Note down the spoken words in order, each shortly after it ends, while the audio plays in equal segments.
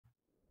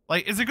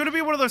Like, is it going to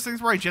be one of those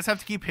things where I just have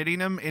to keep hitting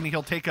him and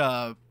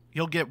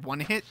he'll get one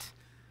hit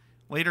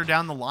later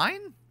down the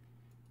line?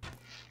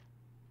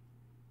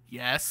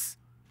 Yes.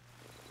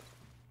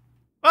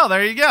 Well,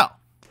 there you go.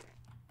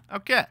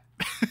 Okay.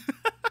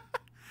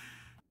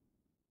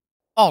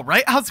 All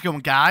right, how's it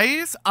going,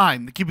 guys?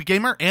 I'm the Cupid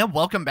Gamer, and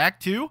welcome back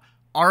to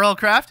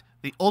RLCraft,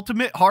 the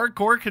ultimate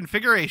hardcore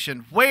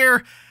configuration,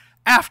 where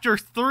after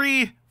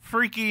 3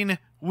 freaking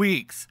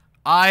weeks,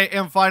 I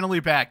am finally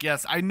back.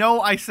 Yes, I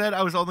know I said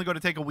I was only going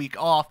to take a week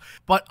off,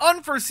 but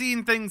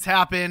unforeseen things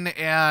happen,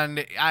 and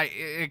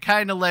it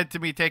kind of led to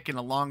me taking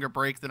a longer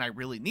break than I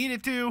really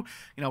needed to,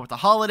 you know, with the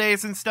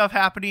holidays and stuff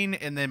happening,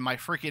 and then my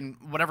freaking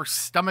whatever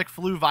stomach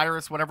flu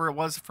virus, whatever it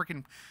was,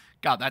 freaking,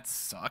 God, that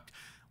sucked.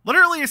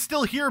 Literally is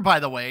still here, by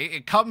the way.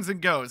 It comes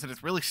and goes, and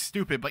it's really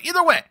stupid, but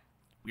either way,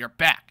 we are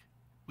back.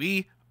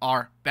 We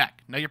are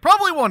back. Now, you're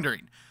probably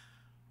wondering,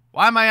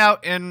 why am I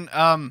out in,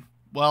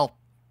 well,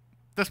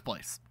 this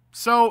place?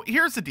 So,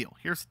 here's the deal.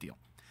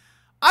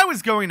 I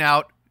was going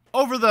out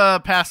over the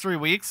past 3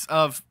 weeks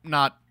of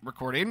not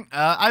recording.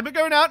 I've been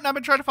going out and I've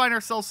been trying to find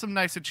ourselves some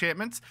nice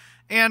enchantments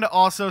and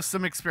also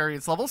some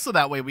experience levels so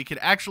that way we could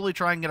actually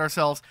try and get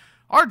ourselves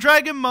our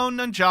Dragon Bone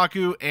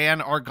Nunchaku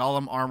and our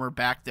Golem armor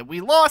back that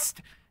we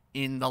lost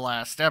in the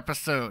last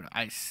episode.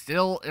 I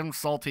still am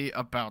salty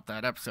about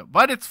that episode,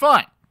 but it's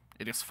fine.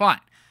 It is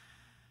fine.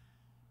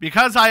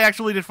 Because I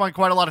actually did find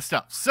quite a lot of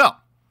stuff. So,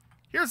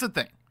 here's the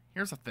thing.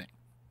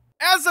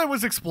 As I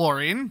was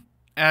exploring,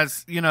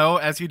 as you know,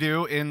 as you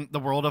do in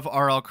the world of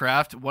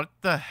RLCraft, what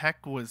the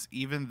heck was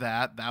even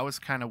that? That was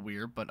kind of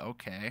weird, but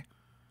okay.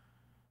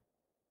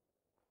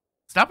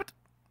 Stop it.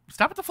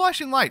 Stop at the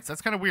flashing lights.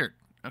 That's kind of weird.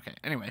 Okay,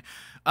 anyway.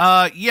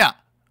 Yeah.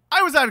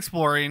 I was out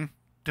exploring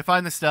to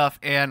find this stuff,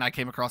 and I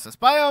came across this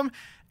biome,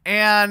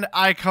 and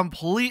I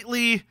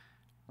completely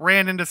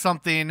ran into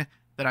something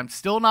that I'm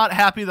still not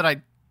happy that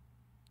I...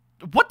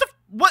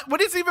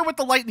 What is even with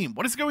the lightning?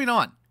 What is going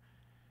on?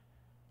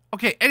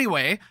 Okay,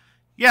 anyway,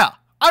 yeah,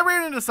 I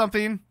ran into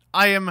something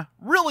I am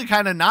really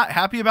kind of not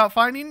happy about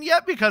finding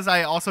yet because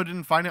I also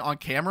didn't find it on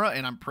camera,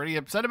 and I'm pretty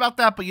upset about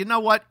that, but you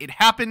know what? It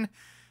happened,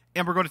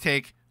 and we're going to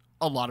take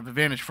a lot of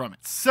advantage from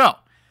it. So,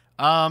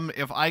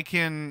 if I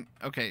can...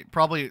 Okay,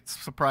 probably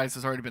surprise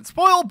has already been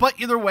spoiled, but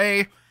either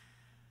way,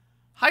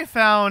 I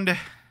found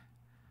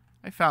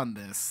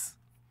this.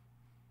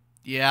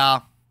 Yeah.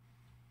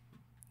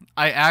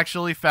 I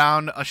actually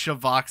found a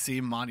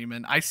SHIVAXI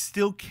monument. I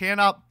still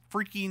cannot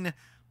freaking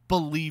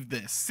believe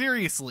this.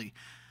 Seriously.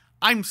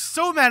 I'm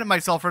so mad at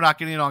myself for not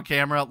getting it on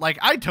camera. Like,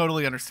 I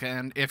totally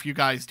understand if you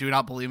guys do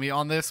not believe me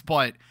on this,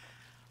 but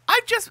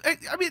I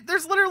mean,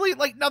 there's literally,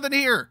 like, nothing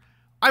here.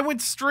 I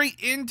went straight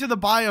into the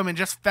biome and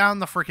just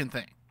found the freaking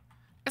thing.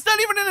 It's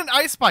not even in an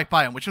ice spike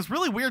biome, which is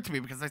really weird to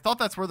me because I thought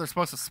that's where they're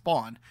supposed to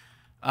spawn.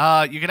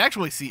 You can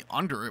actually see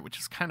under it, which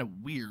is kind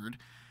of weird.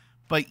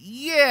 But,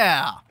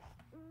 yeah.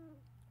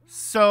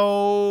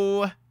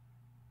 So,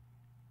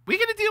 we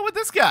got to deal with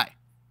this guy.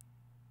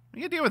 We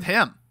got to deal with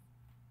him.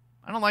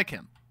 I don't like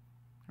him.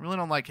 I really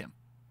don't like him.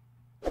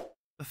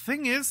 The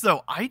thing is,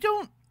 though, I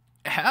don't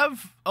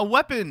have a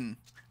weapon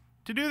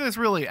to do this,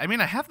 really. I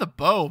mean, I have the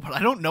bow, but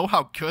I don't know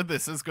how good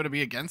this is going to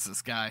be against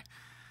this guy.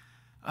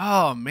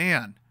 Oh,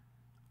 man.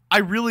 I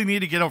really need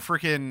to get a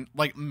freaking,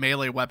 like,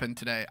 melee weapon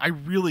today. I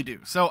really do.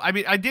 So, I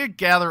mean, I did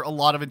gather a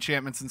lot of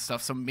enchantments and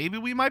stuff, so maybe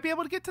we might be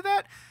able to get to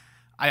that.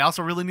 I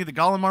also really need the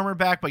Golem armor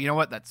back, but you know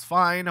what? That's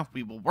fine.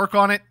 We will work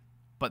on it.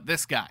 But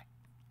this guy,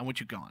 I want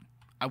you gone.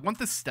 I want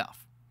this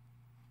stuff.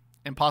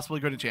 And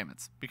possibly good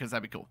enchantments, because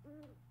that'd be cool.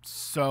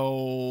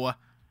 So,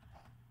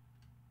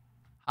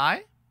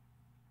 hi?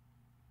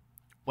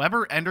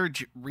 Weber Ender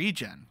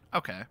Regen.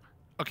 Okay.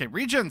 Okay,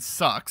 regen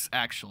sucks,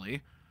 actually.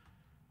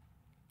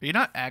 Are you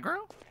not aggro?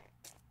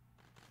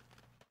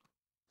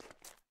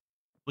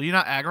 Will you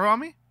not aggro on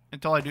me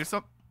until I do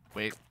something?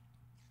 Wait.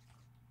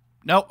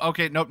 Nope.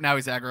 Okay, nope. Now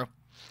he's aggro.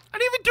 I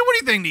didn't even do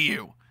anything to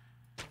you.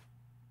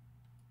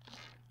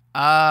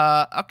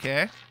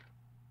 Okay.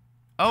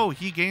 Oh,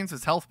 he gains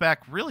his health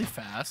back really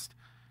fast.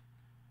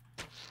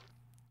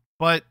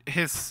 But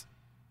his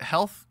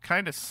health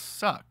kind of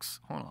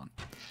sucks. Hold on.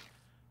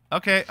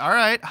 Okay,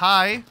 alright.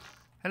 Hi.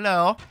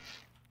 Hello.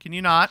 Can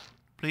you not?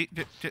 Please,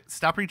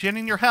 stop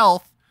regenerating your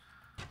health.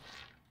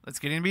 That's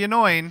getting to be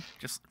annoying.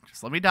 Just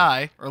let me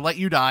die. Or let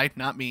you die,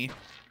 not me.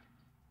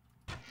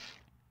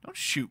 Don't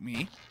shoot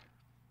me.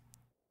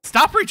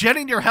 Stop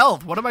regenerating your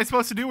health. What am I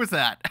supposed to do with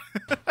that?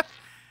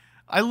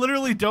 I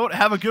literally don't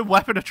have a good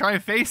weapon to try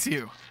and face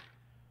you.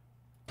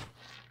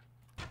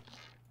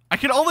 I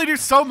can only do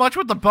so much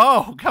with the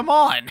bow. Come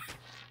on.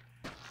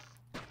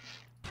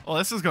 Well,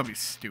 this is going to be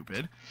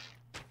stupid.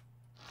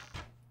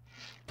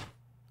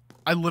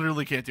 I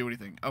literally can't do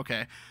anything.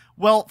 Okay.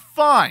 Well,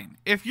 fine.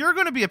 If you're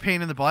going to be a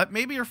pain in the butt,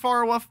 maybe you're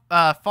far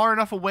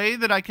enough away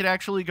that I could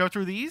actually go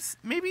through these,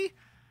 maybe?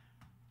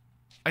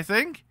 I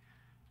think.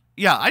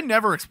 Yeah, I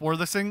never explored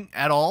this thing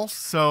at all,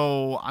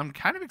 so I'm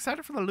kind of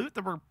excited for the loot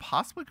that we're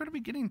possibly going to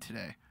be getting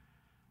today.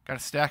 Got a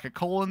stack of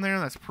coal in there.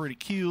 That's pretty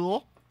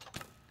cool.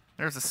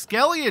 There's a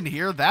skelly in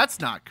here.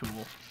 That's not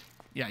cool.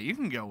 Yeah, you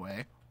can go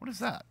away. What is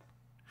that?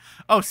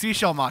 Oh,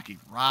 seashell maki.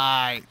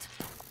 Right.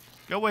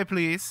 Go away,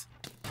 please.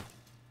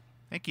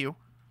 Thank you.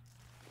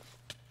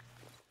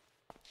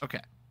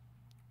 Okay.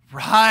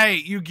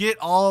 Right. You get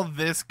all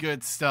this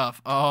good stuff.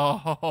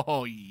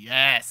 Oh,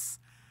 yes.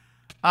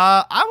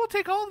 I will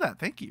take all of that.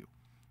 Thank you.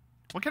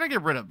 What can I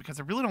get rid of? Because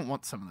I really don't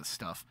want some of this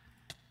stuff.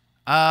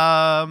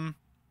 That's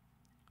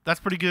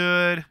pretty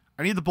good.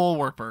 I need the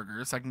bulwark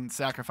burgers. I can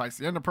sacrifice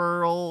the ender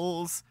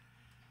pearls.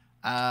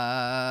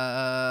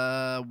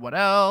 What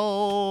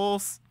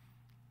else?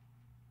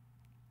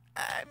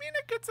 I mean,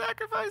 I could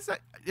sacrifice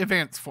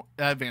advanced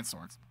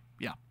swords.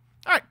 Yeah.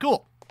 All right,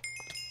 cool.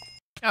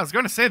 Yeah, I was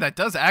going to say that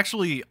does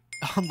actually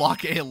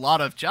unlock a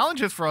lot of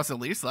challenges for us at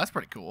least, so that's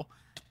pretty cool.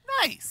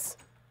 Nice.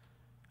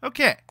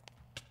 Okay.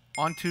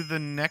 On to the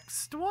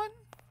next one.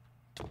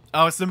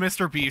 Oh, it's the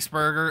Mr. Beast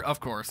burger. Of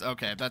course.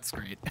 Okay, that's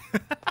great.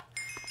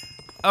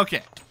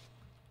 Okay.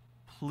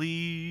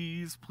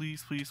 Please,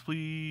 please, please,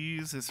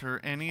 please. Is there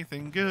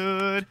anything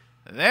good?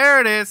 There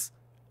it is.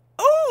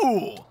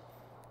 Ooh!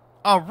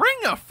 A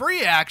ring of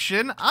free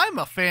action. I'm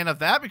a fan of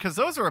that because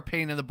those are a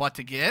pain in the butt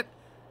to get.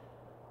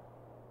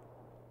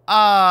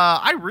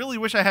 I really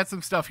wish I had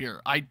some stuff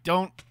here. I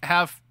don't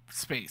have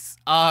space.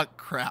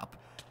 Crap.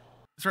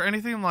 Is there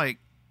anything, like,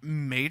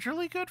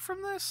 majorly good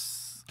from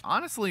this?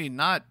 Honestly,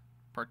 not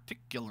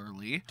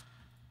particularly.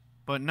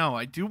 But no,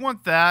 I do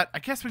want that. I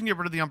guess we can get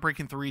rid of the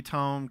Unbreaking 3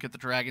 tome, get the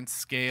Dragon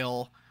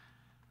Scale.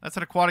 That's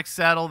an aquatic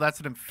saddle. That's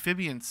an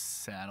amphibian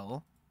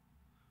saddle.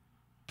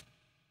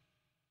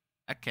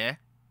 Okay.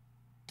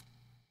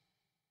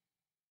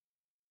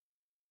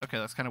 Okay,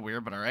 that's kind of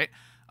weird, but alright.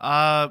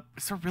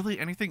 Is there really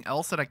anything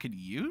else that I could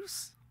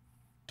use?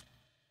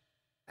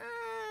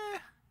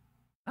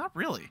 Not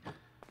really.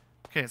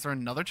 Okay, is there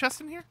another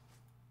chest in here?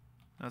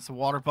 That's a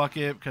water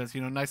bucket, because,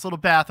 you know, nice little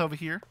bath over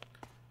here.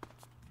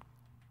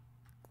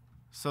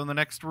 So the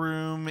next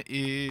room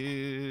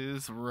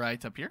is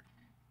right up here.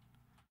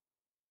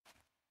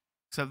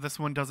 Except this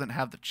one doesn't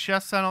have the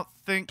chest, I don't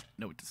think.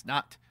 No, it does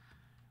not.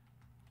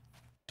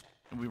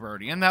 And we were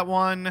already in that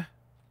one.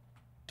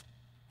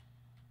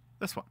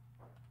 This one.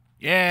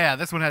 Yeah,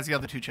 this one has the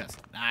other two chests.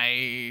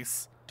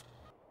 Nice.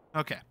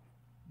 Okay.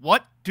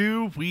 What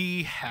do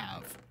we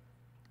have?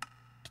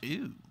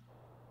 Ooh.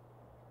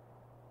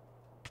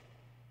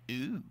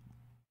 Ooh.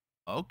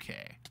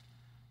 Okay.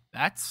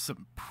 That's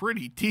some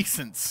pretty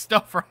decent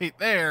stuff right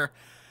there.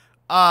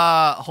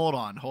 Hold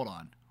on.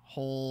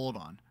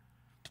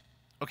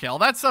 Okay, all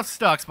that stuff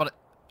sucks, but...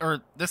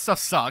 Or, this stuff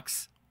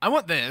sucks. I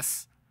want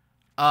this.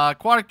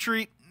 Aquatic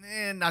treat,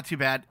 not too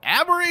bad.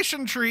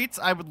 Aberration treats,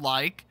 I would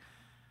like.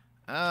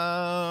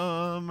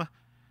 Don't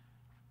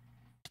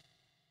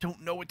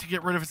know what to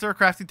get rid of. Is there a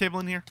crafting table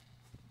in here?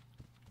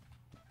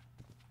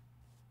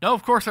 No,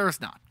 of course there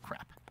is not.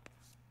 Crap.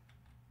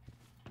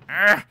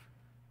 Urgh.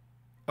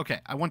 Okay,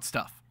 I want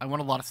stuff. I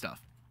want a lot of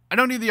stuff. I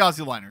don't need the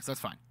Aussie liners. That's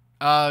fine.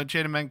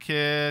 Jade and Men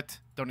kit.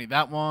 Don't need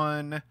that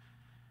one.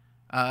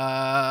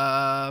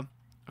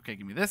 Okay,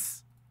 give me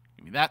this.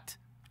 Give me that.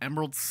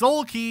 Emerald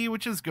Soul Key,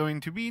 which is going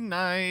to be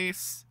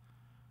nice.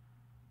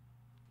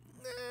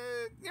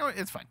 You know,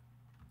 it's fine.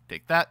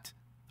 Take that.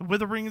 The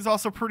Wither Ring is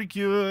also pretty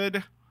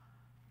good.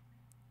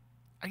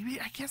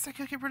 I guess I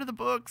could get rid of the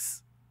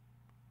books.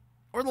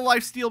 Or the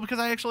Lifesteal, because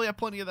I actually have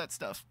plenty of that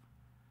stuff.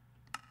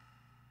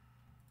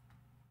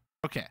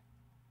 Okay.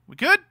 We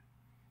good?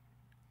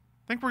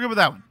 I think we're good with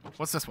that one.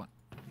 What's this one?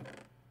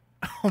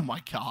 Oh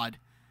my god.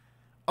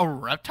 A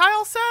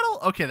reptile saddle?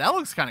 Okay, that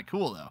looks kind of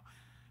cool, though.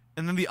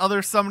 And then the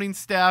other summoning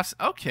staffs.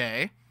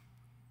 Okay.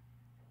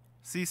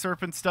 Sea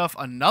serpent stuff.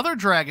 Another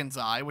dragon's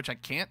eye, which I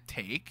can't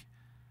take.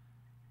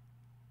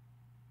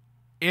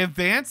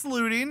 Advanced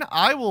looting.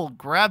 I will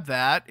grab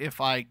that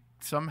if I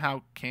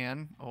somehow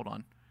can. Hold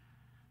on.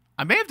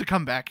 I may have to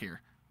come back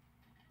here.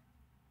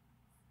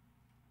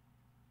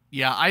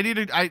 Yeah, I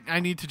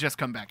need to just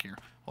come back here.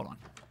 Hold on.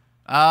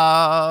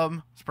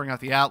 Let's bring out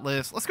the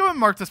Atlas. Let's go and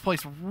mark this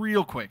place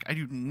real quick. I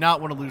do not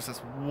want to lose this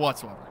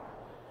whatsoever.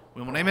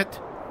 We will name it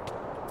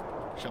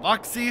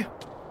SHIVAXI.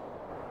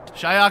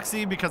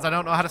 SHIVAXI, because I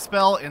don't know how to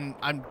spell, and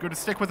I'm going to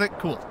stick with it.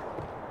 Cool.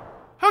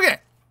 Okay.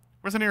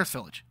 Where's the nearest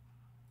village?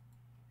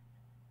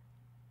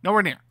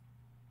 Nowhere near.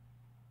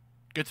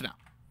 Good to know.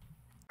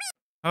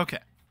 Okay.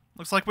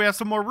 Looks like we have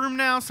some more room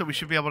now, so we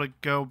should be able to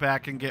go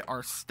back and get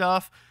our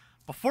stuff.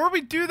 Before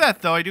we do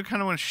that, though, I do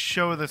kind of want to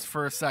show this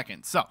for a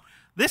second. So,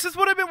 this is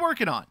what I've been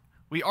working on.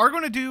 We are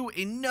going to do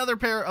another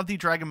pair of the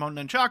Dragon Bone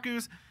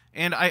Nunchakus,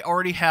 and I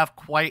already have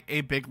quite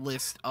a big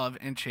list of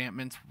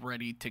enchantments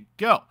ready to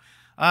go.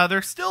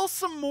 There's still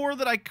some more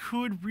that I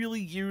could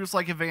really use,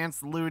 like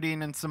advanced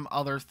looting and some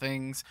other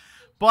things,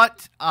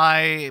 but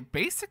I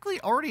basically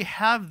already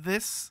have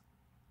this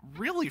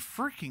really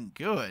freaking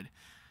good.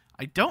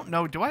 I don't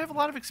know. Do I have a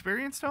lot of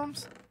experience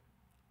tomes?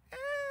 I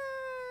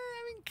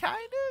mean, kind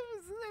of.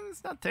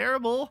 It's not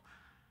terrible.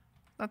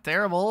 Not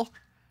terrible.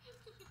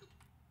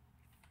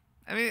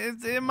 I mean,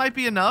 it might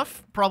be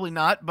enough. Probably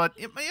not, but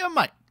it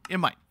might. It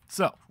might.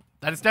 So,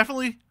 that is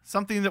definitely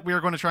something that we are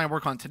going to try and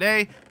work on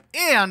today.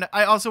 And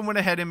I also went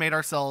ahead and made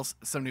ourselves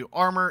some new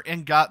armor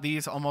and got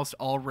these almost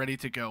all ready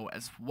to go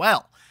as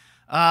well.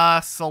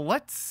 So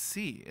let's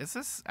see. Is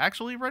this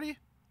actually ready?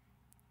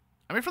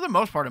 I mean, for the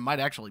most part, it might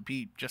actually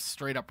be just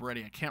straight up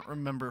ready. I can't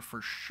remember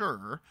for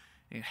sure.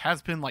 It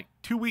has been like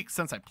 2 weeks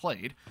since I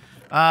played.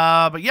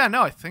 But yeah,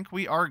 no, I think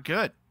we are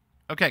good.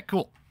 Okay,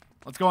 cool.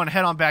 Let's go on and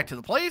head on back to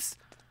the place.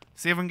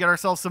 See if we can get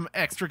ourselves some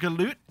extra good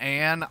loot.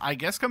 And I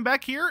guess come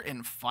back here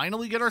and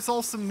finally get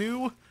ourselves some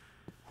new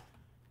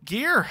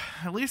gear.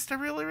 At least I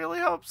really, really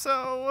hope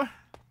so.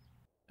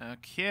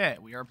 Okay,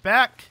 we are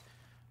back.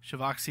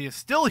 SHIVAXI is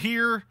still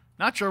here.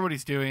 Not sure what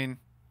he's doing.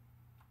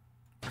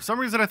 For some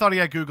reason, I thought he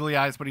had googly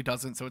eyes, but he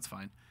doesn't, so it's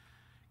fine.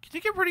 Can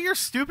you get rid of your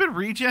stupid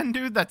regen,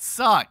 dude? That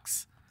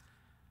sucks.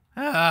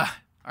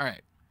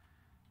 Alright.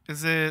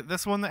 Is it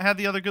this one that had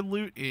the other good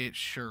loot? It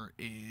sure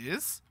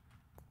is.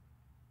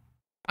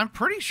 I'm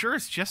pretty sure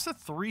it's just a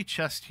 3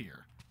 chest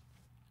here.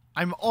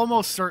 I'm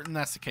almost certain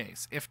that's the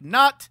case. If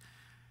not,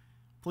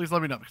 please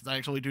let me know, because I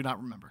actually do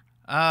not remember.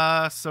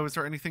 So is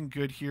there anything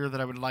good here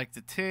that I would like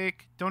to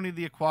take? Don't need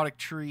the aquatic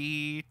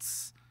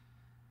treats.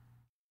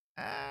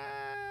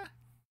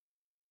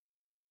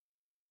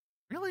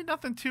 Really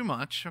nothing too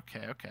much.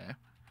 Okay, okay.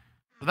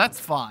 Well, that's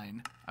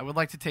fine. I would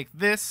like to take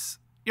this.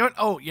 You know what?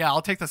 Oh, yeah,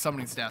 I'll take the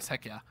summoning staffs.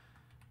 Heck yeah.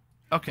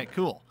 Okay,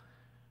 cool.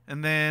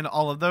 And then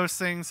all of those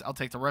things. I'll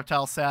take the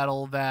reptile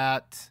saddle,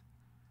 that.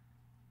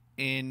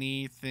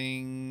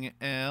 Anything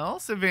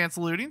else? Advanced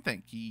looting.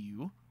 Thank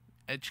you.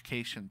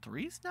 Education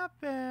 3 is not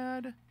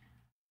bad.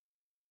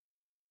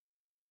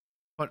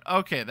 But,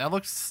 okay, that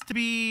looks to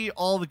be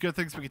all the good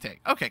things we can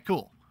take. Okay,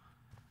 cool.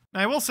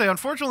 Now, I will say,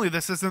 unfortunately,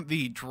 this isn't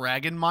the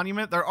dragon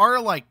monument. There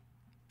are, like,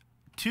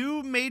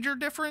 2 major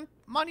different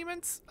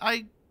monuments,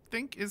 I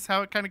think, is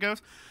how it kind of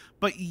goes.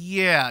 But,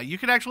 yeah, you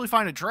could actually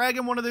find a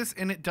dragon one of this,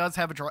 and it does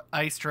have a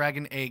ice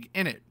dragon egg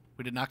in it.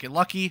 We did not get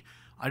lucky.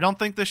 I don't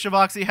think the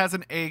SHIVAXI has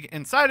an egg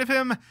inside of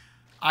him.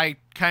 I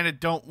kind of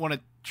don't want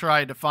to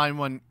try to find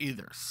one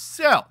either.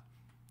 So,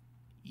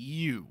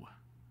 you.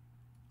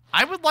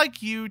 I would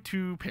like you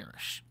to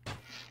perish.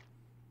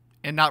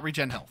 And not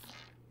regen health.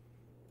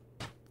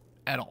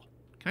 At all.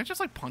 Can I just,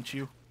 like, punch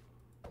you?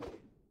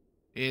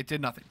 It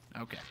did nothing.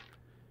 Okay.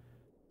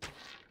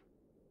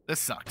 This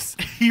sucks.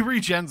 He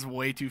regens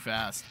way too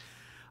fast.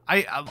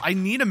 I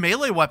need a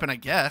melee weapon, I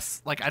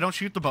guess. Like, I don't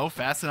shoot the bow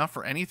fast enough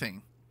for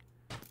anything.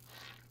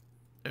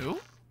 Ooh?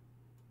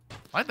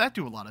 Why'd that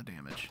do a lot of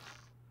damage?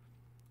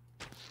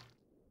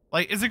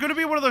 Like, is it going to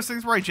be one of those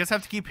things where I just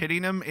have to keep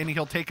hitting him and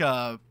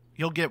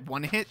he'll get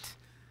one hit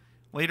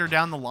later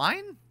down the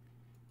line?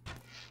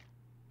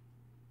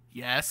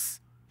 Yes.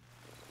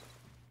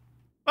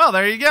 Well,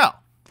 there you go.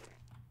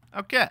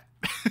 Okay.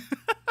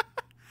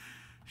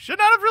 Should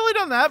not have really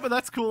done that, but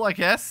that's cool, I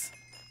guess.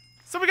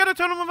 So we got a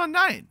totem of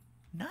 9.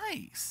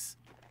 Nice.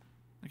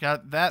 I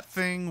got that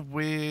thing,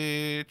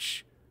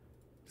 which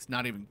is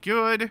not even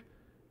good.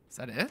 Is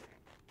that it?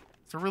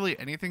 Is there really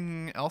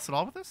anything else at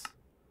all with this?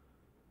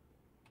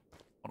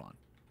 Hold on.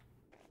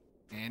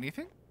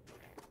 Anything?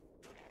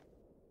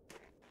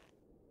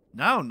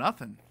 No,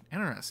 nothing.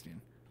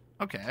 Interesting.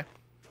 Okay.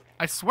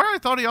 I swear I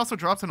thought he also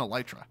drops an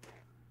elytra.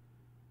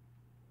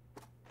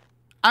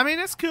 I mean,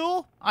 it's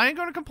cool. I ain't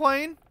gonna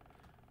complain.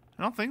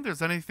 I don't think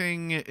there's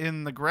anything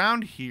in the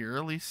ground here,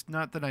 at least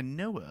not that I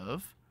know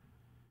of.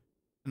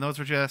 And those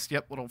are just,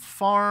 yep, little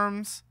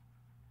farms.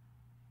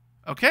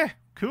 Okay,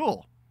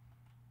 cool.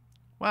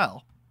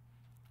 Well,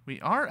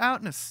 we are out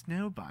in a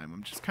snow biome.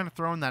 I'm just kind of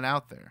throwing that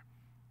out there.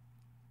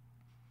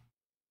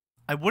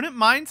 I wouldn't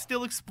mind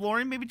still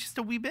exploring, maybe just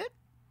a wee bit.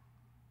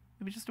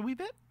 Maybe just a wee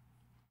bit.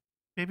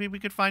 Maybe we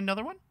could find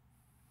another one.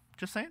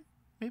 Just saying.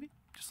 Maybe.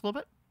 Just a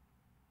little bit.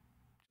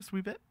 Just a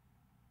wee bit.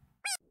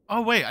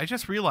 Oh, wait. I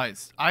just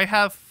realized. I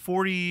have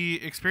 40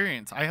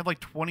 experience. I had like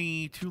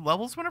 22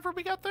 levels whenever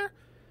we got there.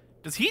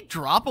 Does he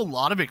drop a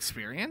lot of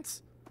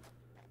experience?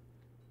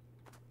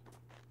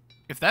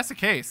 If that's the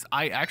case,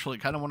 I actually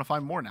kind of want to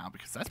find more now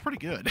because that's pretty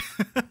good.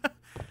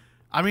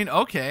 I mean,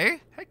 okay.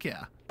 Heck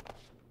yeah.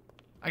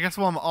 I guess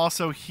while I'm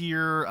also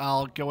here,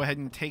 I'll go ahead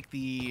and take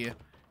the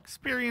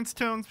experience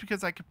tones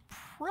because I could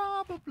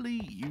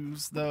probably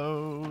use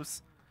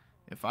those.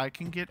 If I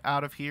can get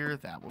out of here,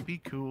 that would be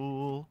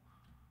cool.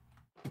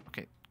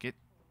 Okay,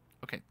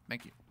 okay,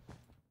 thank you.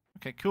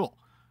 Okay, cool.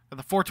 Got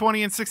the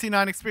 420 and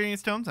 69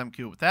 experience tones. I'm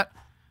cool with that.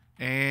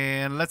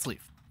 And let's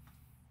leave.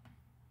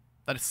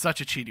 That is such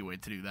a cheaty way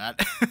to do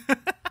that.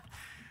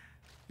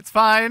 It's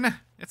fine.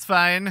 It's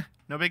fine.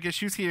 No big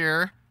issues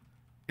here.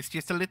 It's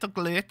just a little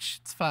glitch.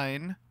 It's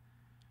fine.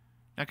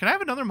 Now, can I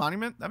have another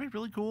monument? That'd be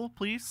really cool,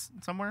 please,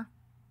 somewhere.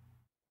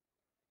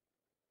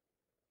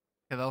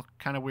 Yeah, that looked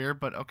kind of weird,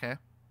 but okay.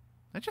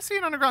 Did I just see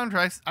an underground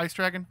ice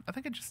dragon? I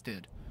think I just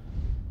did.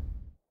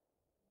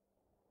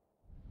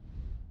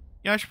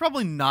 Yeah, I should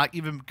probably not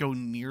even go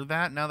near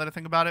that now that I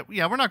think about it.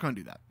 Yeah, we're not going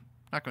to do that.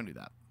 Not going to do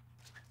that.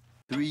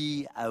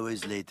 3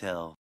 hours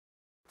later.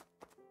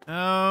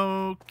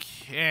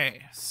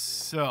 Okay,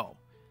 so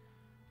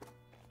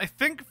I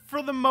think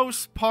for the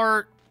most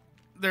part,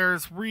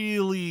 there's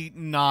really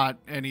not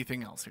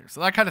anything else here.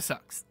 So that kind of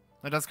sucks.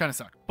 That does kind of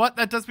suck. But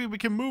that does mean we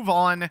can move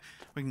on.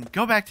 We can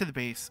go back to the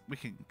base. We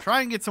can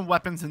try and get some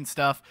weapons and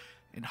stuff.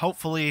 And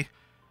hopefully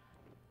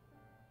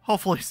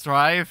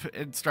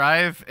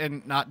strive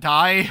and not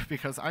die.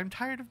 Because I'm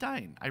tired of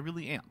dying. I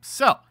really am.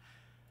 So,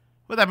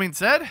 with that being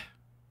said,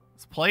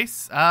 this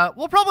place,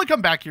 we'll probably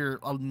come back here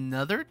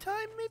another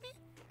time, maybe?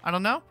 I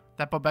don't know.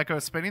 That Bobecco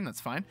is spinning.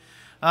 That's fine.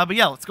 But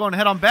yeah, let's go and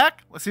head on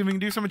back. Let's see if we can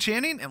do some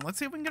enchanting. And let's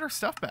see if we can get our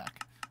stuff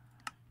back.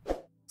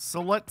 So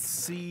let's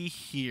see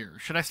here.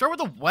 Should I start with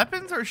the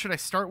weapons or should I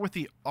start with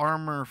the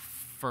armor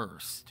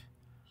first?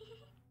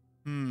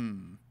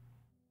 I'm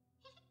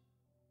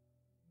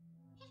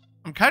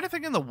kind of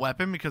thinking the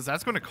weapon because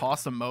that's going to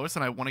cost the most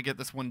and I want to get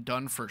this one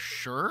done for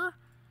sure.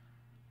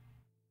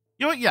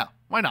 You know what? Yeah,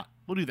 why not?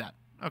 We'll do that.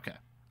 Okay.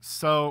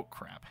 So,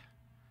 crap.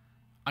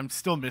 I'm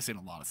still missing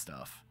a lot of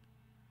stuff.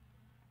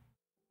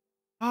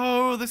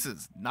 Oh, this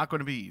is not going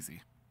to be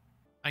easy.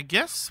 I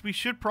guess we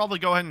should probably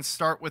go ahead and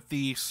start with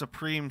the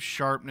Supreme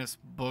Sharpness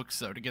books,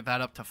 though, to get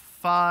that up to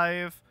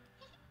 5.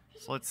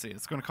 So let's see.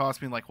 It's going to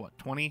cost me, like, what,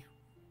 20?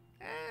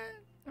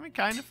 I mean,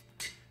 kind of.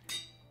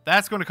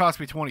 That's going to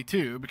cost me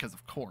 22, because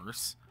of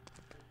course.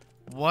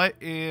 What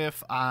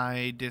if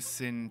I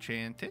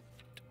disenchant it?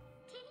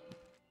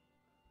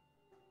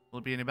 Will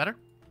it be any better?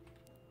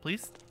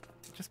 Please?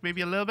 Just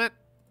maybe a little bit?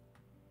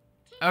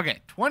 Okay,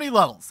 20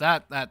 levels.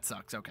 That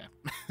sucks. Okay.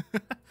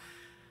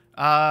 Do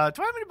I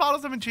have any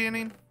bottles of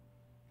enchanting?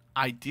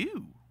 I do.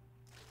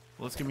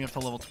 Well, let's get me up to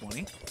level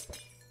 20.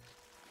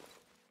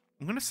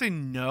 I'm going to say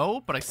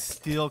no, but I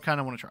still kind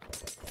of want to try.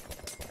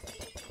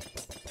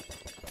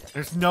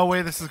 There's no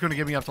way this is going to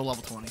get me up to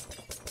level 20.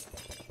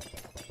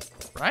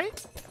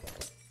 Right?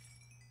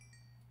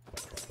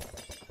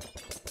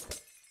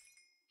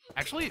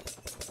 Actually,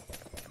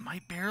 it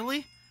might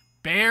barely.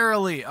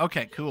 Barely.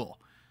 Okay, cool.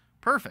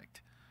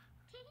 Perfect.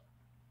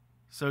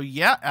 So,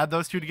 yeah, add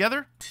those two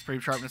together. Supreme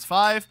Sharpness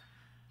 5.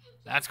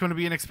 That's going to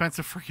be an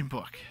expensive freaking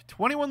book.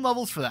 21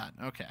 levels for that.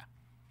 Okay.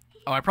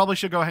 Oh, I probably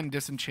should go ahead and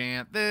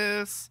disenchant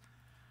this.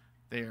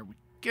 There we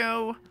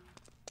go.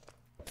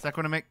 Is that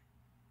going to make...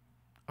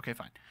 Okay,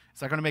 fine. Is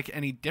that going to make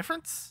any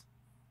difference?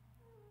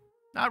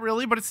 Not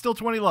really, but it's still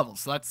 20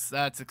 levels, so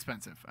that's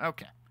expensive.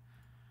 Okay.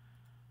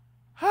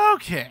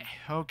 Okay.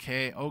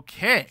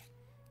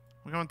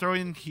 We're going to throw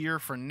in here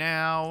for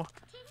now.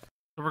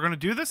 So we're going to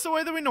do this the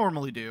way that we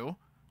normally do.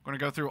 I'm going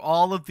to go through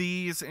all of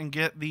these and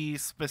get the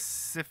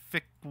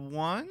specific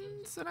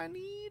ones that I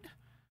need.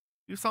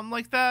 Do something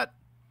like that.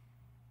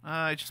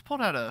 I just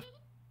pulled out a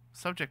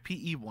subject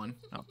PE one.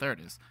 Oh, there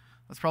it is.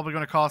 That's probably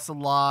going to cost a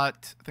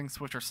lot. I think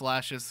switch or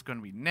slashes is going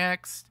to be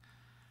next.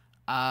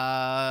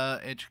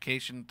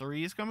 Education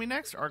 3 is going to be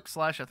next. Arc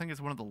slash I think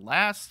is one of the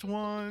last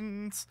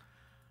ones.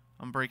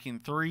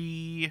 Unbreaking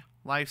 3.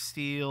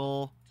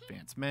 Lifesteal.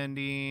 Advanced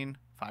mending.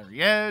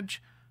 Fiery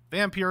edge.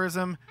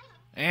 Vampirism.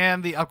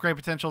 And the upgrade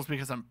potentials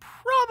because I'm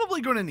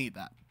probably going to need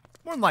that.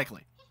 More than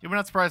likely. It would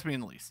not surprise me in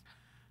the least.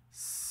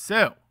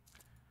 So,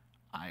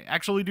 I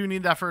actually do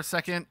need that for a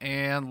second.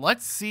 And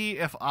let's see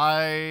if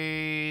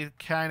I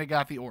kind of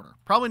got the order.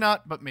 Probably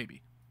not, but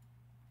maybe.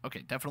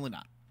 Okay, definitely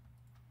not.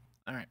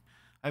 Alright.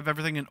 I have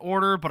everything in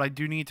order, but I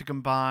do need to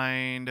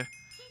combine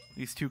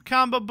these two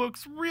combo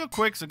books real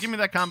quick. So give me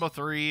that combo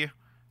 3.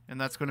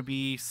 And that's going to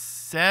be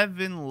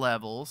 7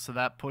 levels. So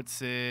that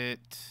puts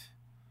it...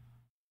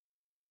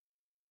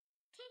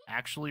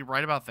 actually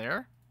right about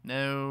there?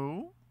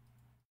 No.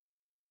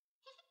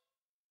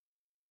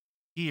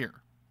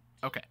 Here.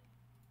 Okay.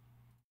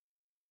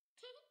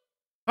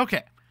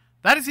 Okay.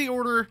 That is the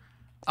order.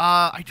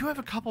 I do have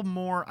a couple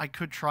more I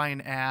could try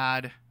and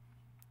add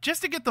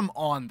just to get them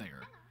on there.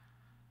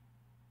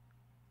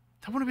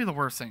 That wouldn't be the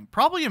worst thing.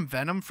 Probably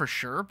Envenom for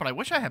sure, but I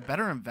wish I had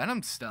better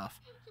Envenom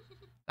stuff.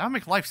 That would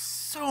make life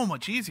so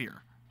much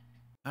easier.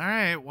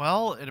 Alright,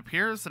 well, it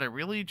appears that I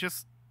really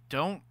just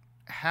don't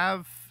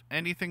have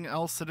anything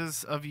else that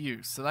is of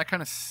use. So that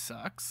kind of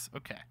sucks.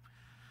 Okay.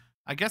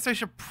 I guess I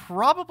should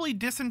probably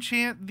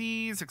disenchant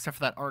these, except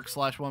for that arc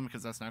slash one,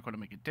 because that's not going to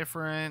make a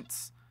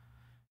difference.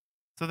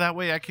 So that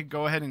way I could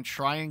go ahead and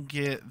try and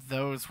get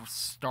those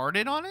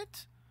started on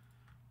it.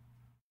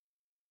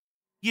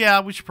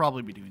 Yeah, we should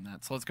probably be doing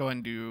that. So let's go ahead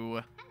and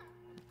do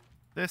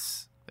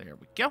this. There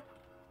we go.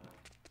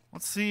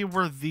 Let's see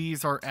where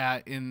these are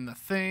at in the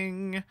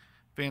thing.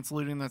 Advanced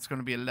looting, that's going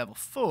to be a level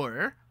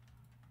 4.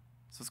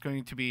 So it's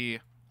going to be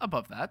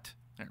above that.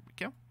 There we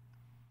go.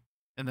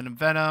 And then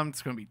Envenom,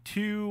 it's going to be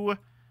 2.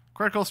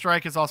 Critical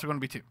Strike is also going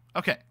to be 2.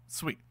 Okay,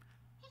 sweet.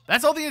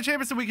 That's all the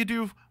enchantments that we could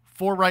do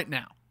for right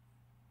now.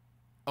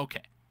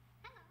 Okay.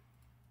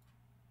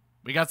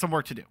 We got some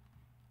work to do.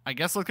 I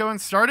guess let's go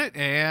and start it.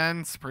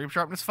 And Supreme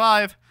Sharpness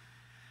 5.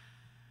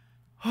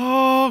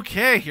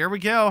 Okay, here we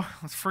go.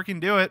 Let's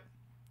freaking do it.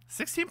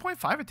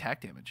 16.5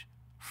 attack damage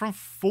from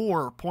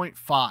 4.5.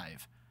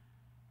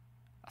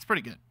 That's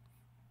pretty good.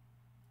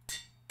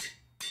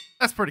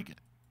 That's pretty good.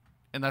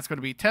 And that's going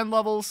to be 10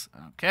 levels.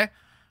 Okay.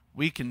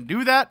 We can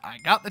do that. I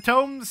got the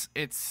tomes.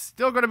 It's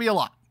still going to be a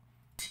lot.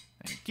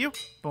 Thank you.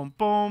 Boom,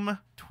 boom.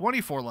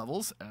 24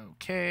 levels.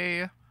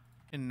 Okay.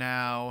 And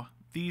now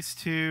these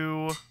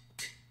two.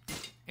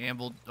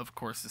 Anvil, of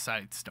course,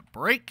 decides to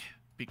break,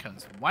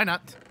 because why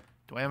not?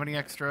 Do I have any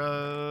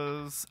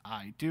extras?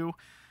 I do.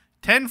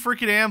 10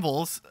 freaking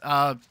anvils.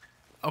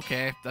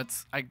 Okay,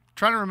 I'm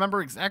trying to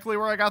remember exactly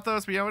where I got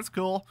those, but you know, it's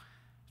cool.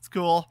 It's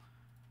cool.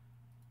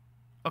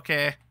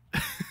 Okay.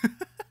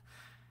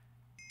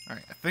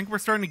 Alright, I think we're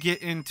starting to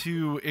get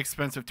into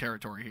expensive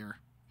territory here.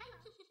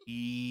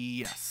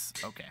 Yes,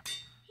 okay.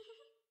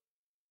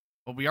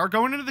 But we are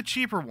going into the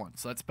cheaper one,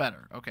 so that's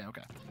better. Okay,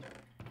 okay.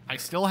 I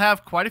still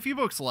have quite a few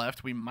books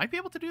left. We might be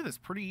able to do this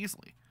pretty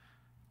easily.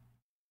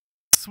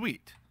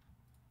 Sweet.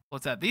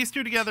 Let's add these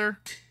two together.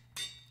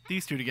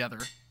 These two together.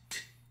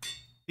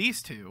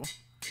 These two.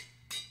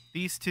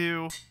 These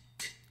two.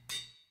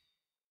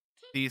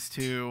 These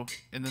two.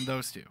 And then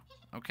those two.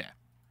 Okay.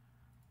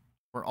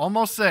 We're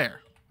almost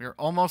there. We're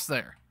almost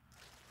there.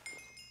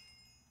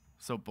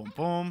 So, boom,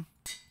 boom.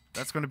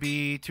 That's going to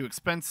be too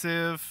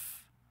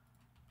expensive.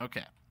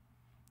 Okay.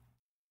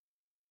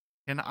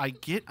 Can I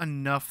get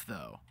enough,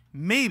 though?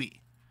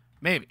 Maybe.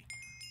 Maybe.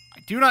 I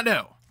do not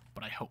know,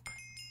 but I hope.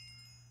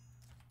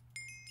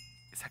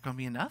 Is that going to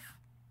be enough?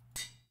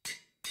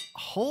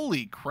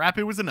 Holy crap,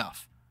 it was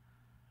enough.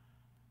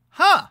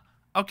 Huh.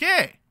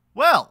 Okay.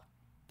 Well,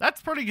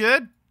 that's pretty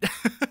good.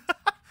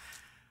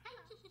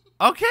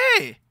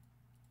 Okay.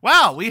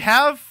 Wow, we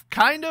have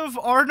kind of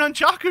our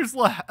nunchakus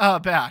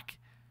back.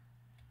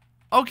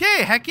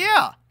 Okay, heck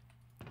yeah.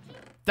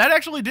 That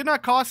actually did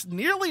not cost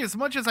nearly as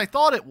much as I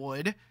thought it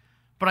would.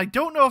 But I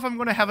don't know if I'm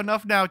going to have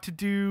enough now to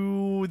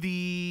do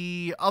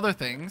the other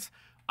things.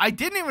 I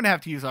didn't even have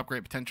to use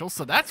upgrade potential,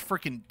 so that's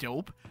freaking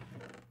dope.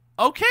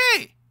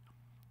 Okay.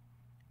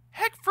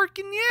 Heck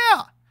freaking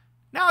yeah.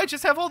 Now I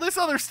just have all this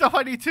other stuff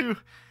I need to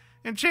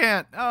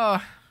enchant.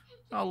 Oh,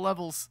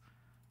 levels.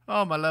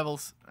 Oh, my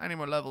levels. I need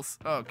more levels.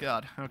 Oh,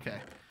 God.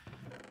 Okay.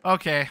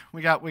 Okay,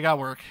 we got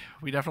work.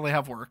 We definitely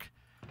have work.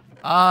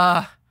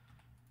 I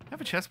have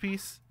a chest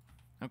piece.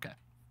 Okay.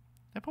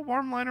 Did I put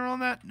warm liner on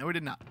that? No, we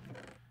did not.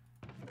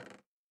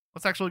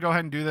 Let's actually go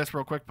ahead and do this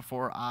real quick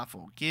before I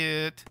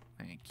forget.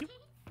 Thank you.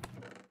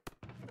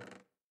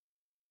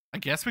 I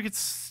guess we could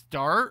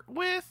start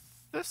with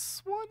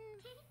this one,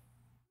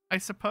 I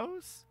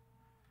suppose.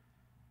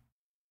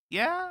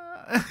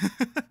 Yeah.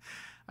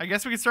 I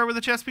guess we could start with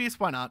a chest piece.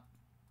 Why not?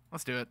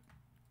 Let's do it.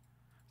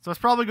 So it's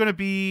probably going to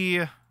be,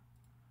 I'm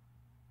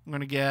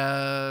going to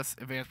guess,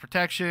 advanced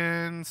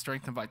protection,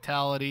 strength and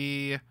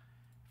vitality,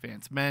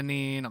 advanced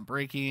mending,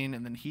 unbreaking,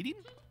 and then heating.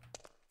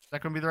 Is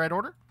that going to be the right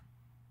order?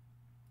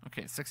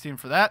 Okay, 16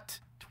 for that.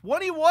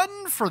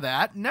 21 for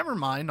that. Never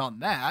mind on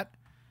that.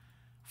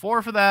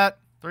 4 for that.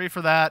 3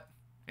 for that.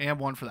 And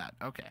 1 for that.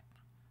 Okay.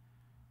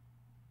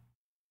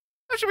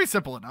 That should be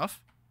simple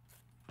enough.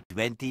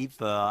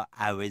 24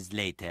 hours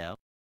later.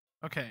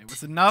 Okay, it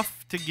was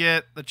enough to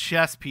get the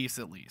chest piece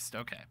at least.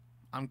 Okay,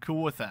 I'm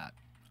cool with that.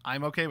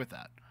 I'm okay with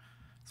that.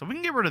 So we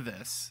can get rid of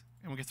this,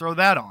 and we can throw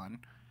that on.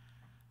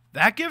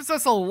 That gives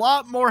us a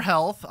lot more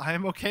health. I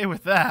am okay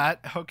with that.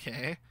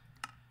 Okay.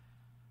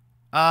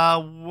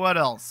 What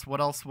else?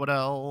 What else? What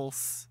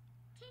else?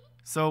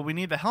 So we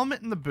need the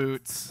helmet and the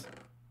boots.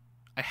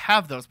 I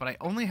have those, but I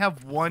only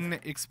have 1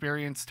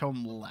 experience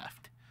tome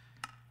left.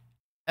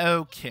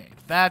 Okay,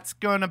 that's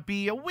gonna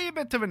be a wee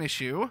bit of an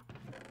issue.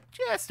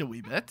 Just a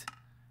wee bit.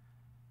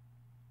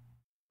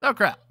 Oh,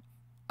 crap.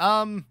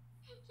 I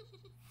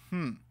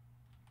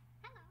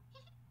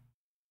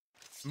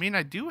mean,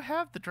 I do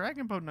have the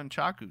Dragon Bow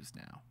Nunchakus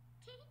now.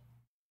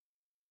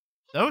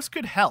 Those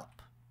could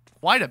help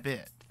quite a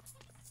bit.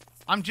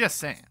 I'm just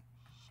saying.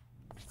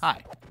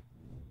 Hi.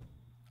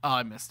 Oh,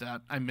 I missed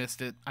that. I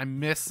missed it. I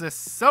missed this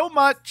so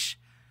much.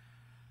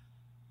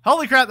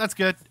 Holy crap, that's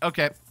good.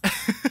 Okay.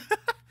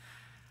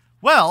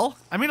 Well,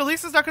 I mean, at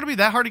least it's not going to be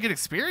that hard to get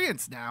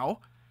experience now.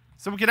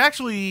 So we could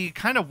actually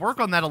kind of work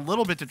on that a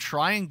little bit to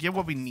try and get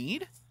what we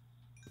need.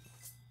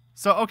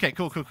 So, okay,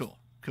 cool.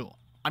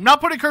 I'm not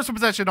putting Curse of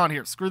Possession on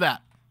here. Screw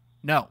that.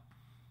 No.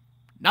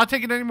 Not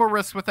taking any more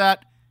risks with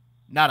that.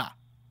 Nada.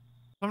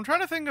 I'm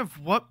trying to think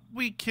of what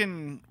we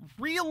can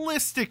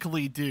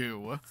realistically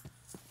do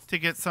to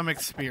get some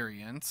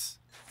experience.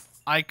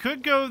 I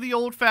could go the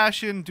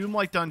old-fashioned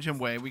Doom-like dungeon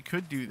way. We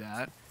could do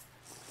that.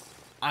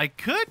 I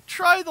could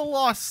try the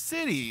Lost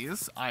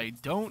Cities. I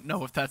don't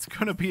know if that's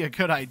going to be a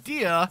good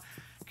idea,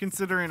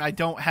 considering I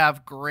don't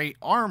have great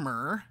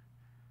armor.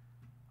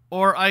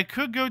 Or I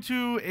could go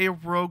to a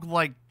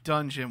roguelike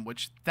dungeon,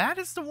 which that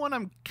is the one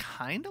I'm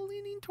kind of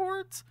leaning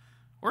towards.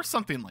 Or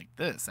something like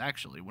this,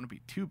 actually. Wouldn't be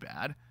too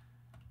bad.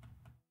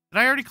 Did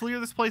I already clear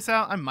this place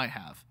out? I might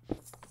have.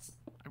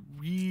 I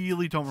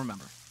really don't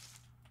remember.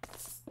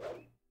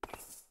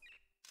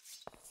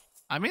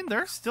 I mean,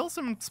 there's still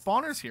some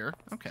spawners here.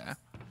 Okay.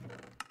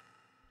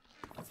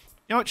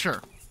 You know what?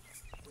 Sure.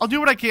 I'll do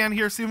what I can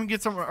here, see if we can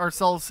get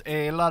ourselves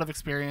a lot of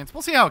experience.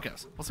 We'll see how it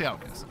goes.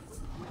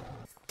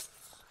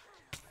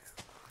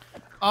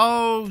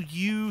 Oh,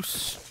 you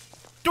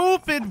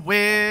stupid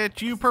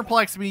witch. You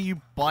perplex me,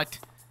 you butt.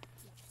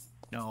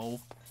 No.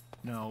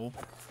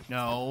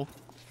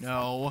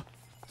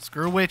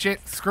 Screw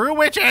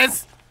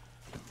witches.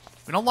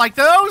 We don't like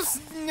those.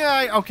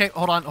 Okay,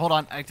 hold on.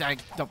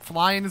 The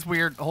flying is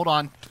weird. Hold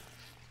on.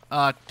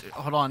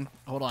 Hold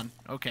on.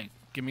 Okay,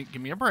 give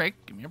me a break.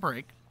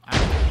 Okay.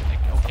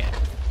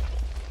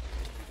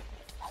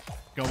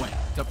 Go away.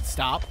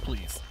 Stop,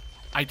 please.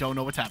 I don't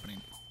know what's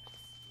happening.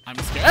 I'm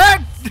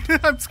scared.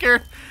 I'm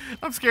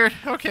scared.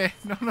 Okay.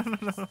 No.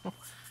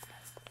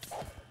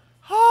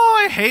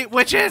 Oh, I hate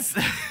witches.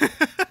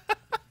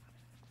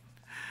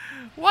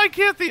 Why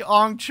can't the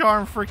Ong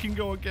charm freaking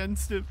go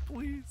against it,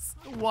 please?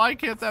 Why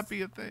can't that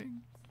be a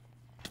thing?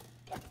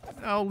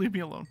 No, leave me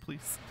alone,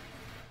 please.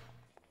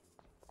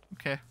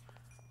 Okay.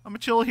 I'm gonna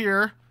chill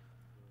here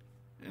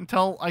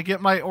until I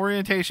get my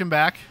orientation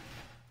back.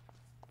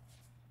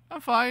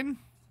 I'm fine.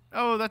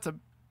 Oh, that's a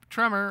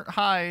tremor.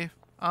 Hi.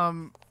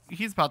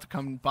 He's about to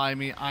come by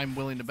me. I'm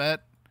willing to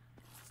bet.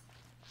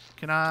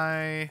 Can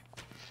I...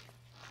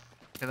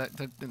 Okay, that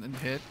didn't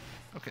hit.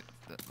 Okay,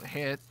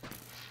 hit.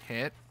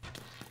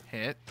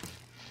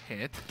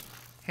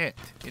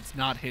 It's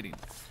not hitting.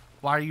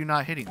 Why are you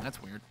not hitting? That's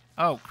weird.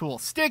 Oh, cool.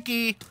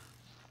 Sticky!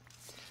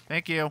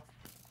 Thank you.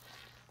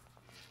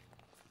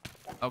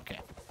 Okay.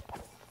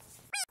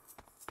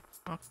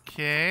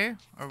 Okay,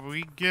 are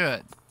we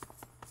good?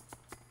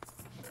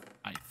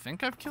 I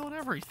think I've killed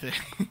everything.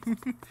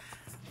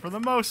 For the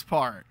most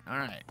part.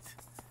 Alright.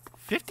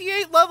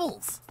 58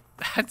 levels!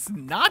 That's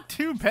not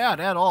too bad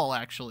at all,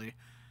 actually.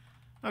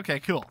 Okay,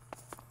 cool.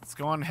 Let's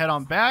go on and head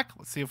on back.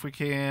 Let's see if we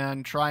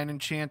can try and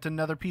enchant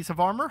another piece of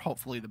armor.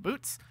 Hopefully the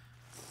boots.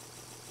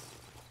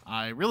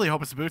 I really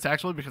hope it's the boots,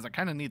 actually, because I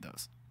kind of need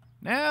those.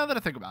 Now that I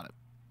think about it.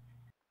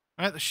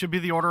 Alright, this should be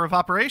the order of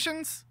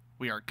operations.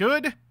 We are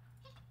good.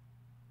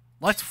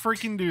 Let's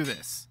freaking do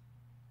this.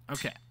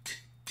 Okay.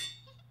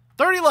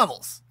 30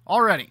 levels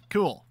already.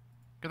 Cool.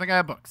 Good thing I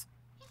have books.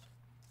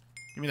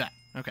 Give me that.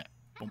 Okay.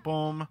 Boom,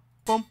 boom,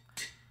 boom,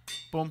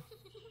 boom.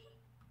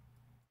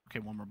 Okay,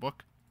 one more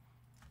book.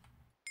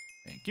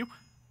 Thank you.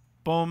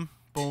 Boom,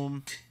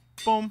 boom,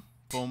 boom,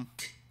 boom,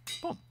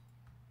 boom,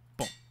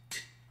 boom.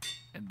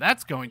 And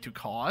that's going to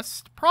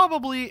cost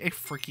probably a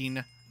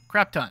freaking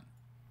crap ton.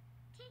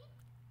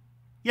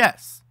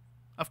 Yes.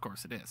 Of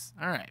course it is.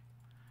 All right.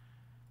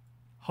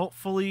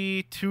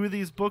 Hopefully 2 of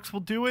these books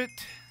will do it.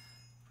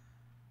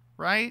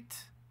 Right?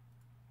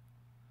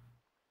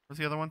 Where's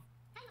the other one?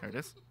 There it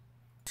is.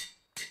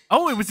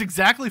 Oh, it was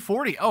exactly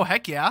 40. Oh,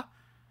 heck yeah.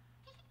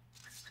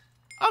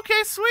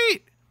 Okay,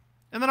 sweet.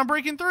 And then I'm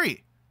breaking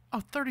 3.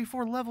 Oh,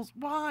 34 levels.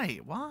 Why?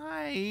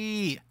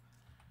 Why?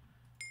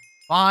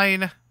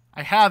 Fine.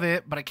 I have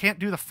it, but I can't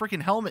do the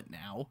freaking helmet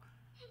now.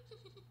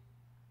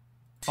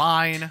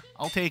 Fine.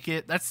 I'll take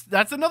it. That's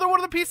another one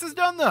of the pieces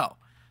done, though.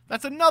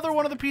 That's another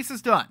one of the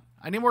pieces done.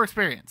 I need more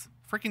experience.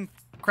 Freaking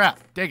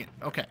crap. Dang it.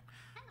 Okay.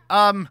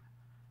 Dang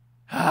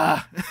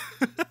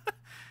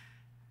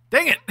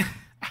it.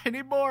 I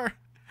need more.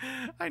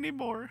 I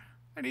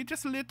need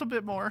just a little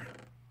bit more.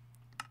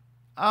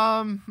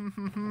 I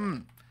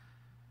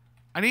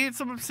need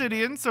some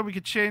obsidian so we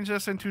could change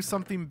this into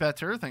something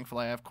better.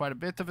 Thankfully, I have quite a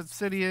bit of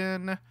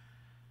obsidian.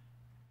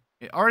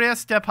 It already has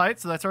step height,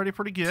 so that's already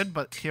pretty good.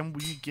 But can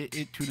we get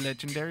it to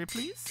legendary,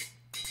 please?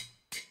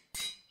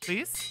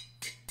 Please?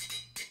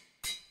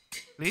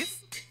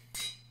 Please?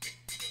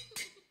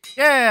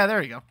 Yeah,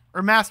 there you go.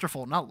 Or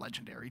masterful, not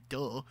legendary.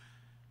 Duh.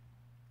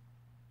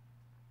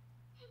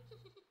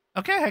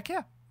 Okay, heck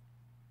yeah.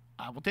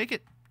 I will take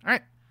it. All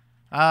right.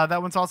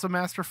 That one's also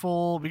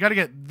masterful. We got to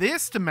get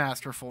this to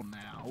masterful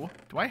now.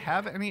 Do I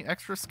have any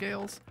extra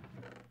scales?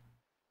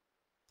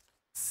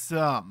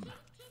 Some.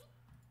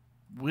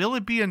 Will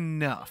it be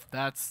enough?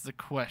 That's the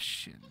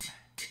question.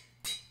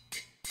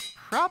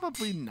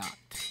 Probably not.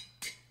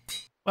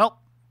 Well,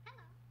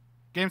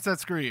 game said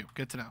screw you.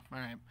 Good to know. All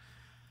right.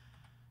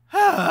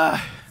 I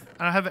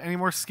don't have any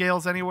more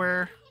scales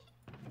anywhere.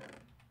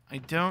 I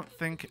don't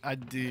think I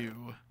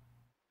do.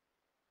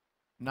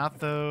 Not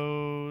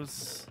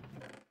those.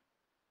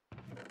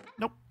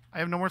 Nope. I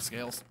have no more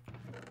scales.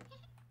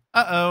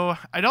 Uh-oh.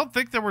 I don't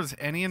think there was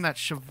any in that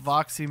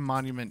SHIVAXI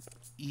monument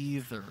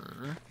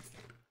either.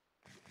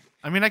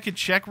 I mean, I could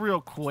check real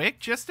quick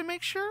just to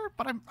make sure,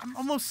 but I'm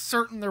almost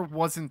certain there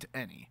wasn't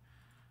any.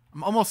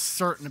 I'm almost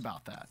certain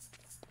about that.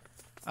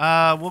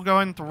 We'll go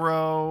and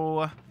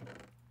throw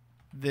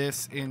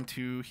this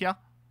into here.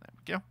 There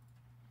we go.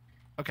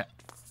 Okay.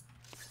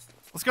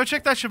 Let's go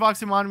check that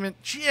SHIVAXI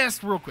monument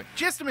just real quick.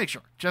 Just to make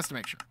sure.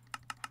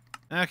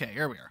 Okay,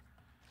 here we are.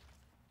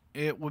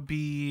 It would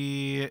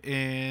be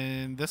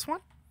in this one,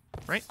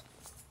 right?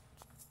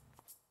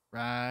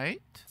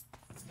 Right.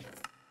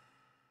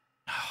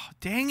 Oh,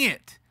 dang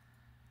it.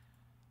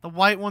 The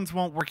white ones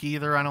won't work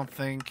either, I don't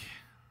think.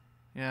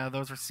 Yeah,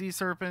 those are sea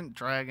serpent,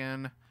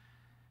 dragon.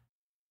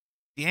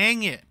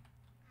 Dang it.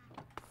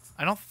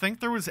 I don't think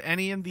there was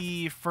any in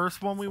the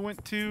first one we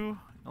went to.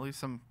 At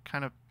least I'm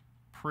kind of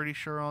pretty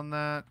sure on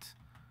that.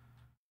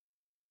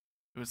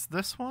 It was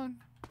this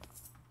one?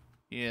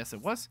 Yes,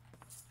 it was.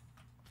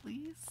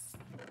 Please?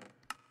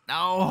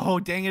 No,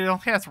 dang it, it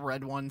only has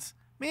red ones.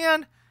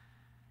 Man.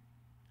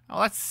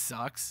 Oh, that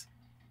sucks.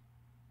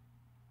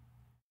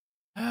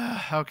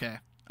 Okay.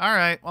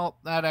 Alright, well,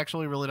 that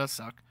actually really does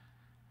suck.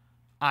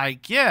 I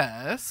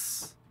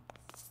guess...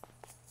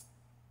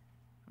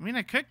 I mean,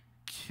 I could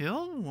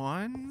kill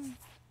one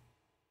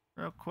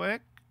real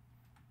quick.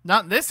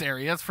 Not in this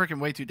area. It's freaking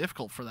way too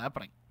difficult for that,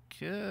 but I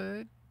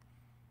could.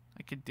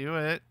 I could do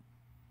it.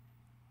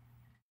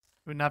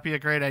 It would not be a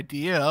great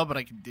idea, but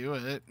I could do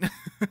it.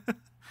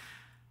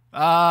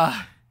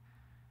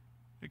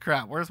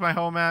 Crap. Where's my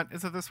home at?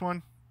 Is it this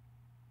one?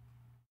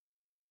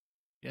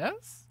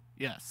 Yes?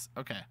 Yes.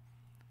 Okay.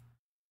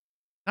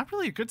 Not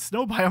really a good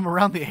snow biome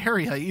around the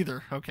area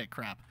either. Okay,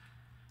 crap.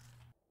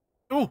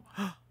 Ooh.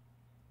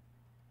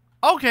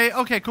 Okay,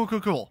 okay,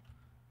 cool.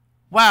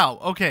 Wow,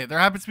 okay, there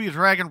happens to be a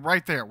dragon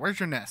right there. Where's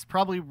your nest?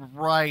 Probably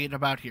right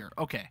about here.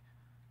 Okay.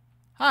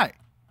 Hi.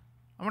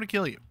 I'm gonna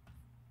kill you.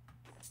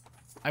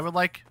 I would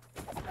like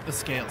the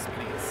scales,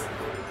 please.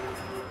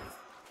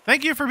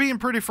 Thank you for being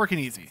pretty freaking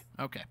easy.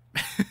 Okay.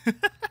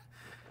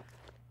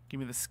 Give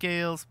me the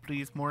scales,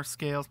 please. More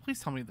scales. Please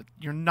tell me that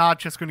you're not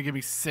just going to give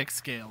me 6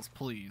 scales,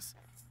 please.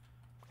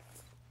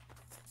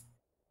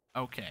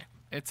 Okay.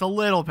 It's a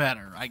little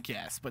better, I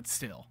guess, but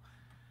still.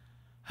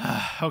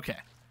 Okay.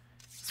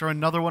 Is there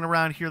another one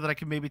around here that I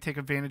can maybe take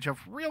advantage of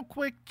real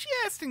quick,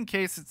 just in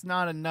case it's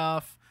not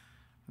enough?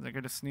 I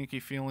got a sneaky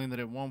feeling that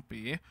it won't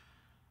be.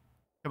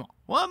 Come on.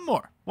 One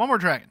more. One more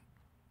dragon.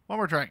 One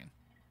more dragon.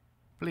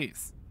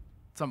 Please.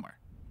 Somewhere.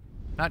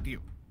 Not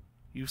you.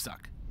 You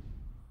suck.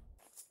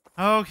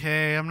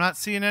 Okay, I'm not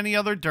seeing any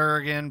other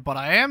Durgan, but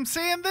I am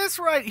seeing this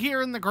right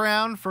here in the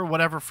ground for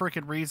whatever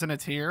frickin' reason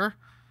it's here.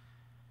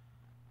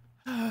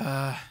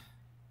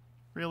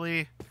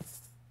 Really?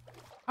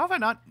 How have I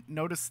not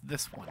noticed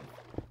this one?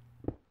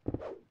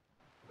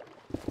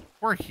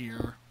 We're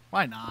here.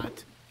 Why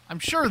not? I'm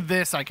sure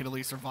this I could at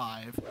least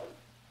survive.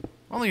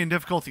 Only in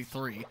difficulty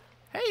 3.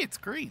 Hey, it's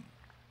green.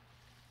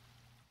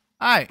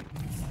 Hi.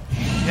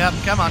 Yep,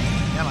 come on.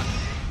 Come on.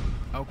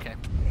 Okay.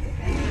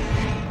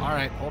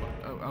 Alright, hold on.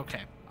 Oh,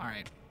 okay.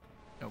 Alright.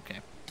 Okay.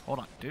 Hold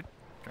on, dude.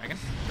 Dragon?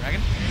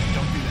 Dragon?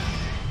 Don't do that.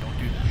 Don't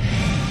do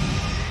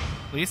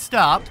that. Please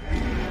stop.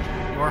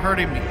 You are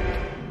hurting me.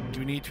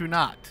 You need to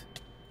not.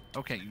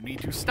 Okay, you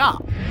need to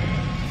stop.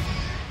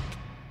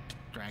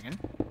 Dragon.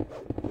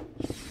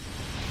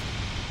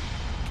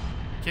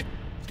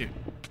 Dude.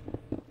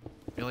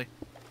 Really?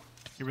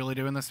 You really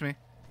doing this to me?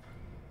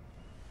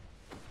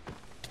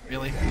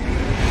 Really?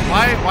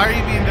 Why are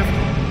you being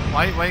difficult?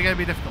 Why you gotta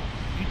be difficult?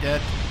 You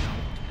dead?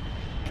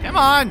 No. Come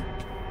on!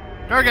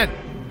 Durgan!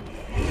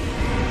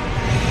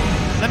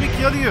 Let me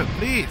kill you,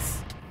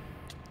 please.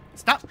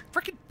 Stop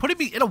freaking putting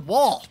me in a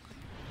wall.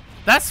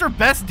 That's their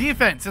best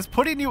defense, is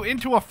putting you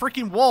into a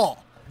freaking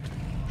wall.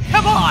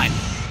 Come on!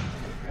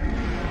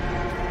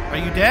 Are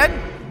you dead?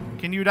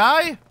 Can you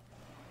die?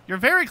 You're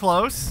very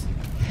close.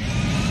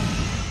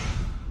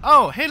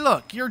 Oh, hey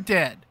look, you're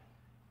dead.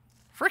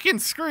 Freaking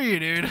screw you,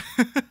 dude.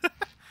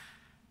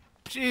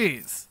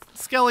 Jeez.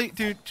 Skelly,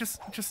 dude, just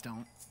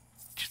don't.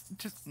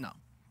 Just, no.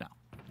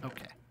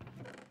 Okay.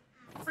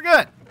 We're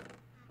good.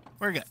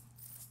 We're good.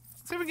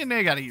 Let's see if we can get an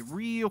egg out of you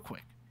real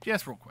quick.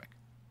 Just real quick.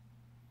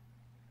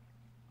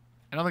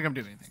 I don't think I'm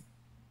doing anything.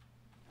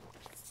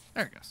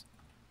 There it goes.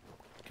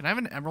 Can I have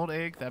an emerald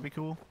egg? That'd be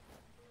cool.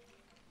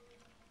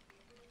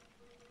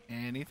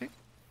 Anything?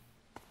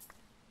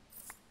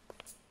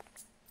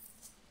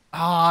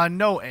 Ah,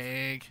 no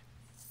egg.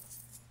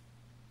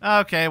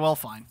 Okay, well,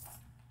 fine.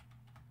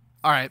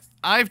 Alright,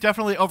 I've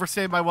definitely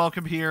overstayed my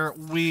welcome here.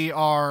 We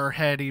are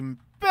heading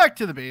back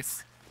to the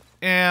base.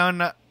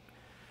 And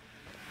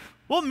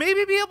we'll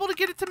maybe be able to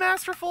get it to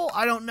Masterful.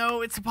 I don't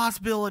know. It's a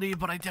possibility,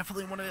 but I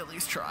definitely want to at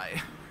least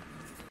try.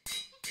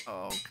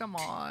 Oh, come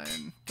on.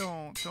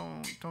 Don't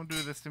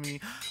do this to me.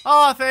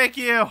 Oh, thank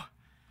you.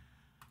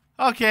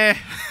 Okay.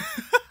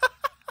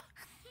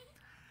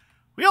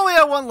 We only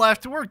have one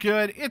left. We're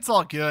good. It's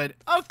all good.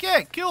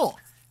 Okay, cool.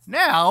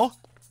 Now,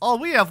 all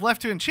we have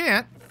left to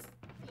enchant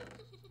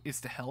is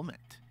the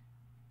helmet.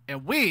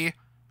 And we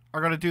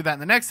are going to do that in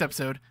the next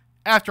episode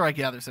after I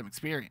gather some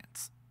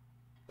experience.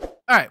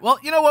 Alright, well,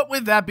 you know what?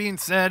 With that being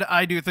said,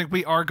 I do think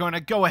we are going to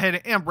go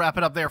ahead and wrap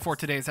it up there for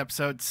today's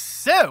episode.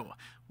 So,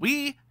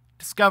 we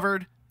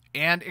discovered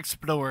and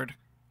explored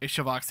a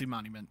SHIVAXI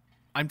monument.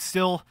 I'm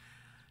still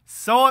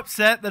so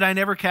upset that I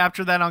never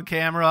captured that on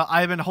camera.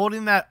 I've been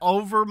holding that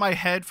over my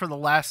head for the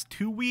last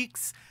 2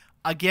 weeks.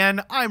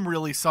 Again, I'm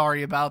really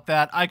sorry about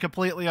that. I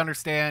completely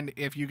understand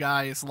if you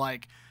guys,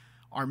 like,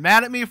 are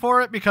mad at me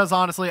for it, because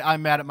honestly,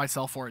 I'm mad at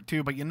myself for it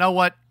too. But you know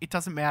what? It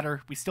doesn't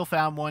matter. We still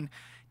found one.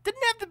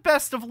 Didn't have the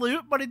best of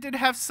loot, but it did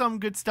have some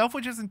good stuff,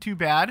 which isn't too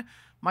bad.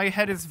 My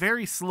head is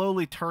very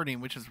slowly turning,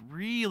 which is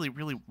really,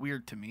 really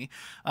weird to me.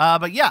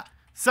 But yeah,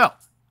 so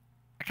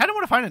I kind of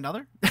want to find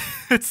another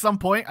at some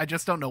point. I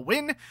just don't know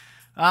when.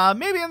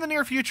 Maybe in the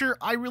near future.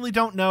 I really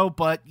don't know,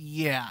 but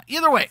yeah.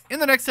 Either way, in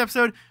the next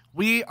episode,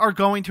 we are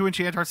going to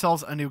enchant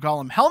ourselves a new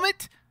golem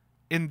helmet,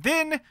 and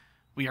then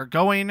we are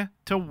going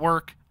to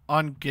work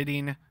on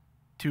getting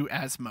to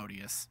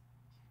Asmodeus.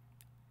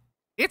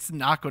 It's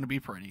not going to be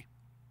pretty,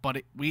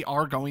 but we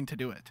are going to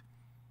do it.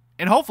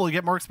 And hopefully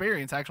get more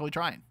experience actually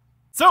trying.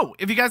 So,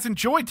 if you guys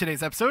enjoyed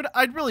today's episode,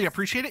 I'd really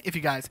appreciate it if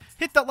you guys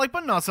hit that like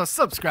button and also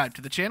subscribe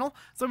to the channel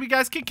so you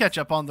guys can catch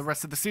up on the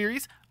rest of the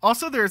series.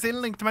 Also, there's a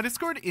link to my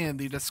Discord in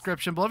the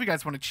description below if you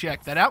guys want to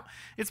check that out.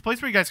 It's a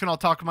place where you guys can all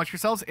talk amongst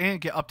yourselves and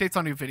get updates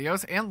on new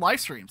videos and live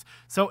streams,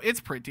 so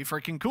it's pretty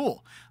freaking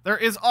cool. There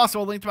is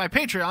also a link to my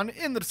Patreon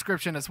in the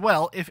description as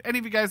well if any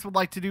of you guys would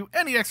like to do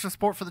any extra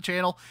support for the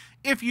channel.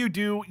 If you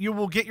do, you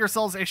will get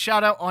yourselves a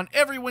shout out on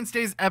every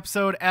Wednesday's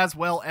episode as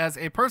well as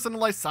a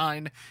personalized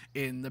sign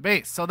in the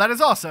base. So that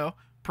is also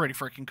pretty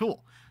freaking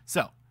cool.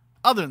 So,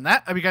 other than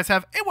that, I hope you guys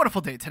have a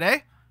wonderful day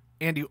today,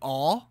 and you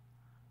all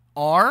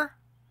are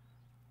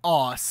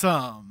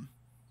awesome.